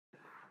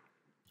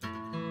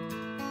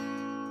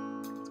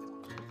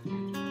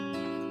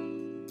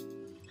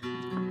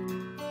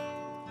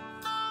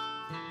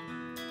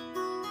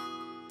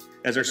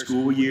As our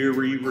school year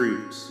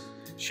reroutes,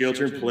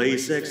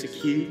 shelter-in-place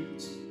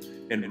executes,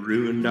 and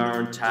ruined our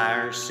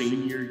entire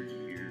senior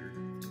year.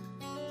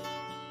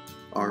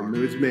 Our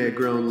moods may have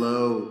grown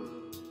low.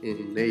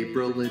 In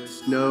April it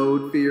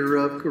snowed, fear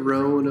of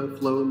corona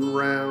floating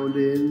around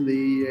in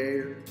the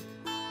air.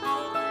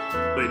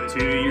 But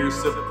to your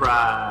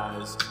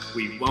surprise,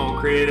 we won't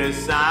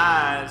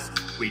criticize.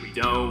 We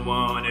don't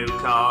want to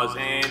cause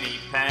any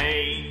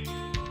pain.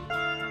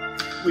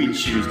 We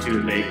choose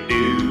to make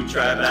do,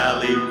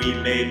 Tri-Valley we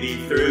may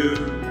be through,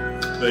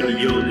 but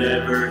you'll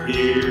never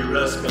hear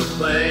us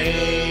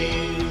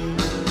complain.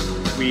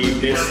 We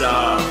miss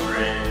our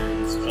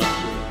friends, but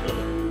we'll go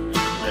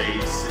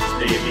places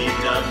may be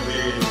done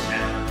with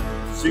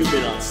now.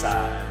 Zooming on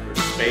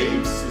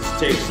cyberspaces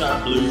takes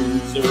our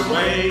blues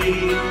away,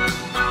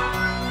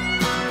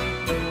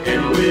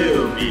 and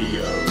we'll be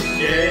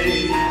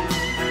okay.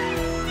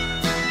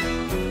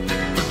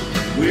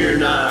 We're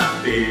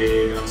not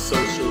big on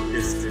social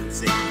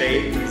distancing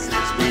phases.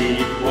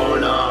 We've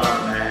worn our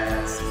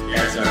masks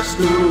as our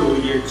school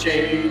year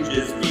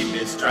changes. We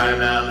miss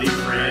Tri-Valley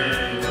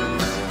friends,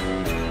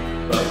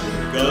 but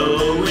we're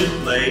going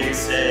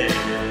places.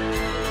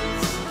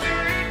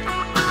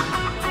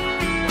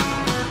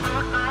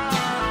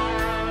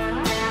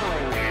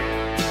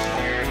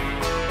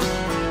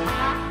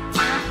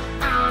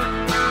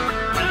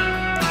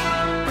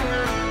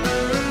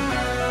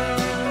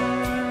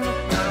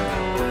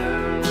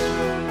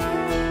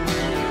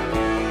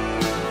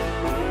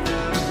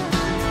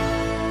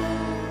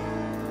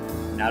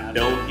 Now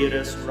don't get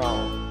us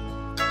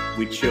wrong,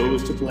 we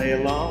chose to play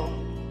along.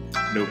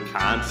 No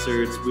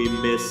concerts, we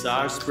miss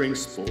our spring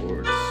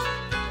sports.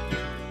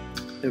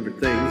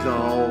 Everything's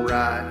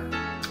alright.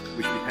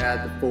 Wish we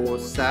had the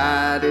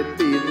foresight. It'd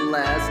be the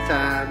last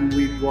time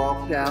we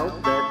walked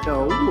out that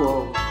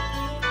door.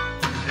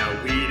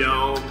 Now we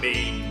don't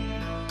mean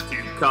to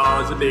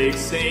cause a big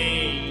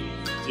scene.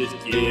 Just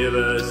give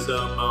us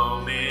a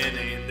moment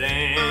and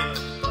then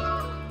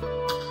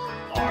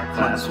our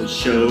class will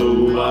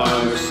show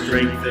our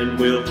strength and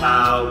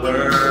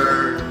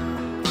willpower.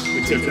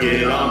 We took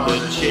it on the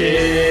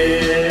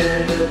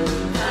chin.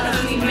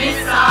 'Cause we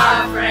miss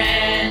our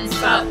friends,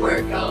 but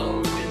we're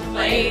going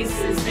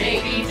places.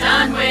 Maybe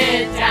done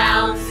with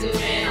down,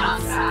 zooming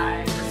on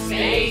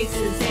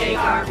cyberspaces. Take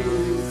our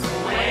blues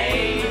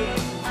away,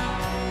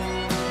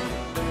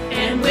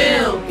 and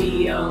we'll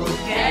be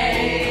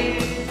okay.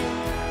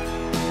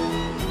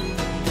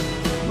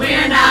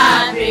 We're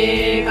not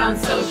big on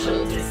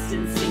social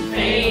distancing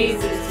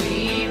phases.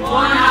 We've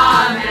worn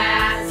our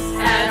masks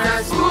as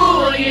our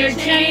school year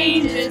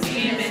changes.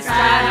 We miss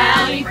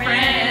Tri-Valley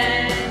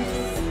friends,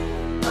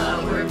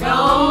 but we're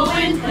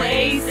going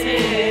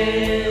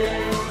places.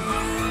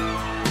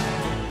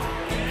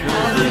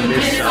 'Cause we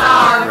miss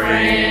our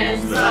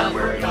friends, but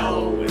we're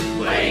going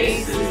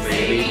places.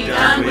 Maybe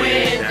done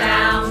with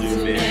down,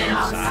 zooming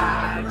on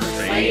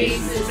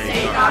cyberspaces.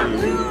 Take our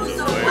blues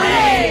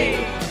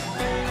away,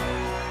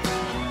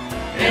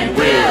 and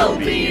we'll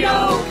be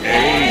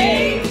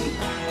okay.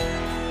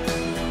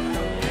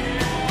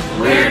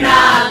 We're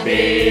not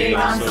big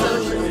on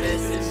social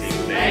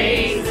distancing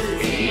phases.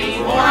 We've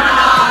worn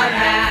our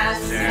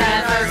masks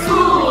as our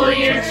school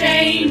year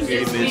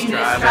changes. We miss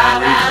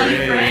Tri-Valley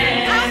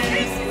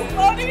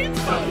friends,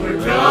 but we're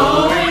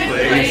going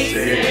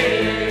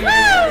places.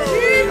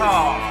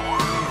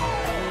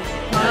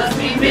 'Cause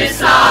we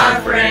miss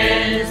our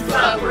friends,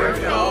 but we're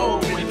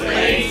going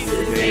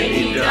places.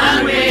 Maybe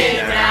done with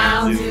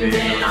down,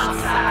 zooming on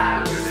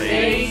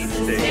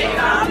cyberspaces. Take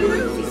our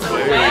blues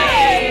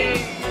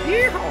away,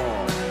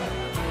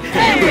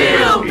 and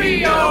we'll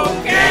be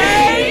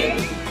okay.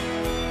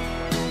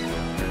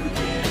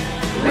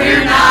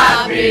 We're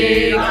not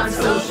big on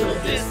social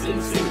distancing.